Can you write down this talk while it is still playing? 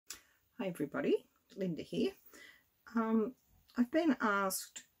Hi everybody, Linda here. I've been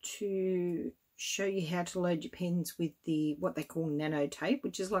asked to show you how to load your pens with the what they call Nano Tape,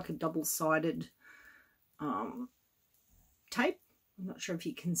 which is like a double-sided tape. I'm not sure if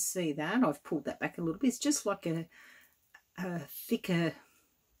you can see that. I've pulled that back a little bit. It's just like a thicker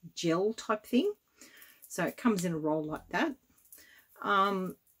gel type thing. So it comes in a roll like that.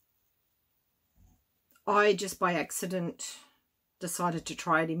 I just by accident decided to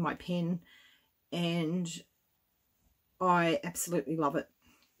try it in my pen, and I absolutely love it.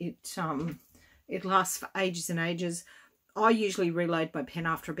 It lasts for ages and ages. I usually reload my pen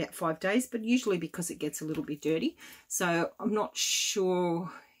after about 5 days, but usually because it gets a little bit dirty. So I'm not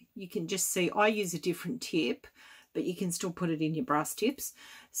sure, you can just see I use a different tip, but you can still put it in your brass tips.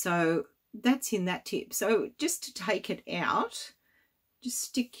 So that's in that tip. So just to take it out, just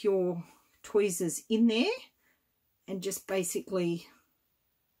stick your tweezers in there and just basically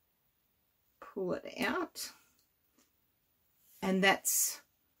pull it out, and that's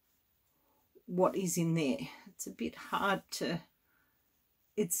what is in there. It's a bit hard to,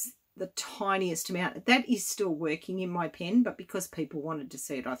 it's the tiniest amount. That is still working in my pen, but because people wanted to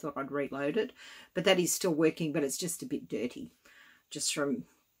see it, I thought I'd reload it. But that is still working, but it's just a bit dirty just from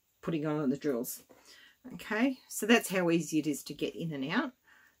putting on the drills. Okay, so that's how easy it is to get in and out.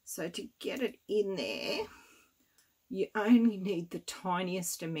 So to get it in there, you only need the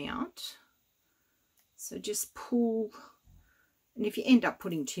tiniest amount. So just pull, and if you end up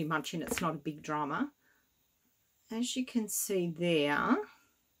putting too much in, it's not a big drama. As you can see there,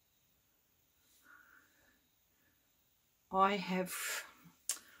 I have,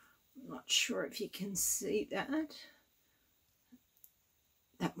 I'm not sure if you can see that.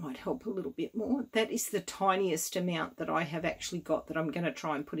 That might help a little bit more. That is the tiniest amount that I have actually got that I'm going to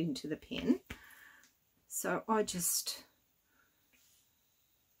try and put into the pen. So I just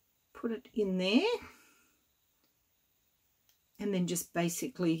put it in there and then just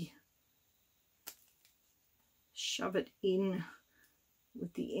basically shove it in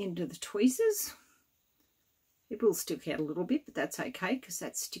with the end of the tweezers. It will stick out a little bit, but that's okay because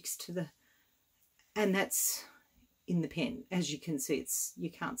that sticks to the, and that's in the pen. As you can see, it's,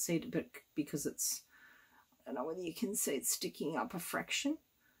 you can't see it, but because it's, I don't know whether you can see it sticking up a fraction.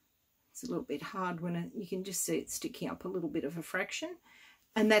 It's a little bit hard when it, you can just see it sticking up a little bit of a fraction,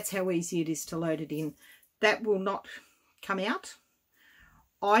 and that's how easy it is to load it in. That will not come out.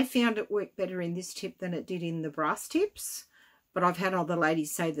 I found it worked better in this tip than it did in the brass tips, but I've had other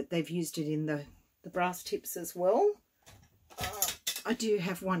ladies say that they've used it in the brass tips as well. I do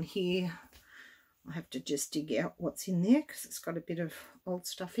have one here. I have to just dig out what's in there because it's got a bit of old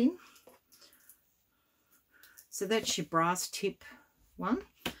stuff in. So that's your brass tip one.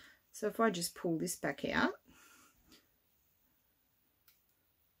 So if I just pull this back out,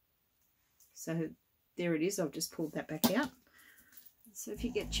 so there it is, I've just pulled that back out. So if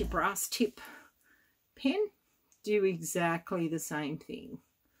you get your brass tip pen, do exactly the same thing.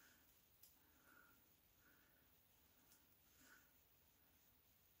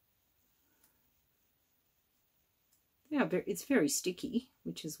 Yeah, it's very sticky,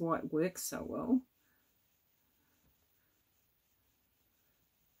 which is why it works so well.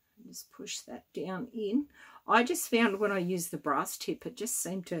 Just push that down in. I just found when I use the brass tip, it just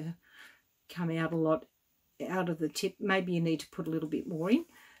seemed to come out a lot out of the tip. Maybe you need to put a little bit more in,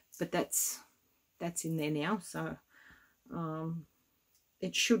 but that's in there now, so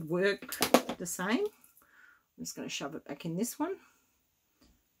it should work the same. I'm just going to shove it back in this one.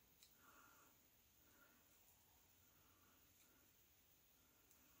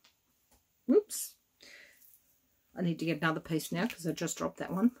 Whoops. I need to get another piece now because I just dropped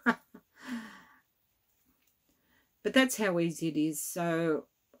that one. But that's how easy it is. So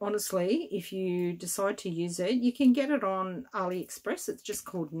honestly, if you decide to use it, you can get it on AliExpress. It's just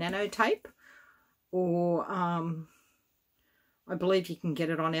called Nano Tape. Or I believe you can get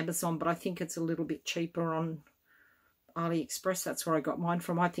it on Amazon, but I think it's a little bit cheaper on AliExpress. That's where I got mine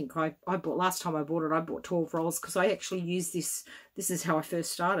from. I think I bought, last time I bought it, I bought 12 rolls because I actually used this. This is how I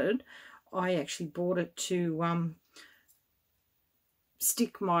first started. I actually bought it to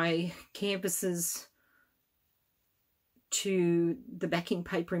stick my canvases to the backing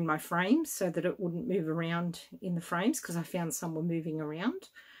paper in my frames so that it wouldn't move around in the frames, because I found some were moving around.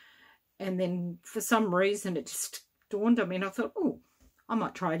 And then for some reason it just dawned on me, and I thought, oh, I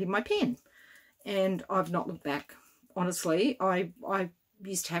might try it in my pen. And I've not looked back. Honestly, I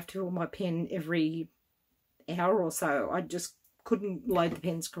used to have to fill my pen every hour or so. I just couldn't load the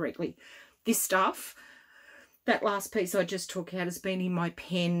pens correctly. This stuff, that last piece I just took out, has been in my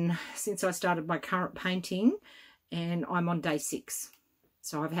pen since I started my current painting, and I'm on day 6.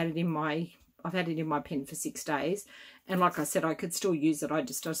 So I've had it in my pen for 6 days, and like I said, I could still use it. I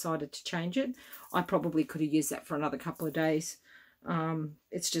just decided to change it. I probably could have used that for another couple of days.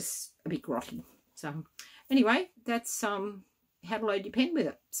 It's just a bit grotty. So anyway, that's how to load your pen with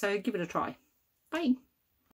it. So give it a try. Bye.